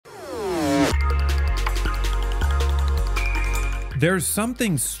There's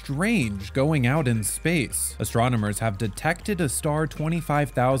something strange going out in space. Astronomers have detected a star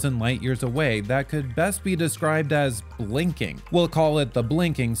 25,000 light years away that could best be described as blinking. We'll call it the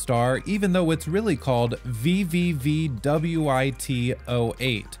blinking star, even though it's really called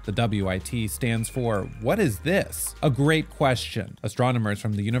VVVWIT08. The WIT stands for, what is this? A great question. Astronomers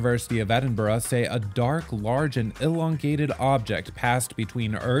from the University of Edinburgh say a dark, large, and elongated object passed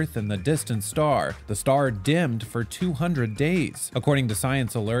between Earth and the distant star. The star dimmed for 200 days. According to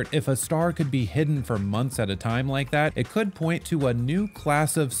Science Alert, if a star could be hidden for months at a time like that, it could point to a new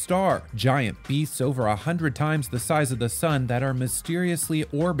class of star, giant beasts over 100 times the size of the sun that are mysteriously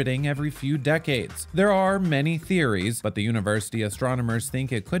orbiting every few decades. There are many theories, but the university astronomers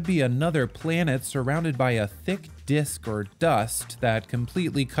think it could be another planet surrounded by a thick disk or dust that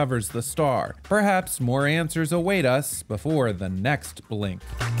completely covers the star. Perhaps more answers await us before the next blink.